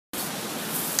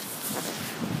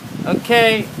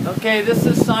Okay, this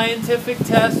is scientific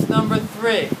test number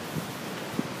 3.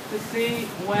 To see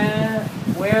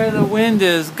where the wind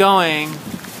is going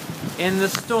in the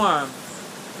storm.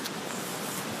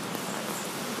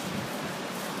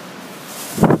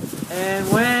 And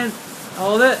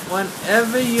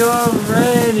whenever you're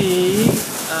ready,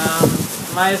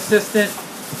 my assistant,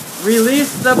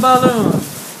 release the balloon.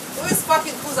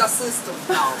 Who's assistant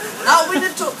now? Now we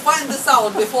need to find this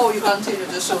out before we continue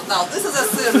the show. Now this is a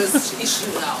serious issue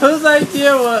now. Whose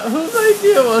idea was it? Who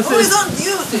is on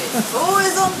duty? Who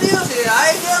is on duty?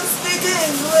 I can speak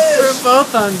English. We're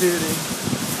both on duty.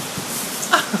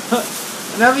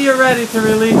 Whenever you're ready to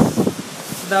release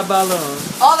the balloon.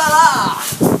 Oh la la!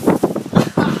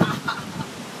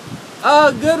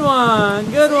 Oh, good one,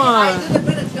 good one. I did a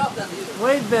better job than you.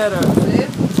 Way better. See?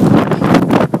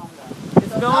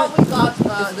 It's So going. now we got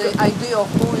the idea of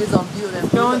who is on duty and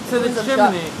going to the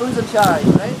chimney. Who is in charge,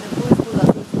 right? And who is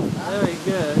assistant. Huh? Very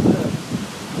good.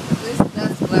 At least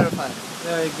that's clarified.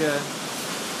 Very good.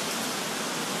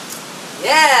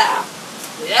 Yeah!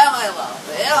 Yeah, my love.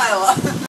 Yeah, my love.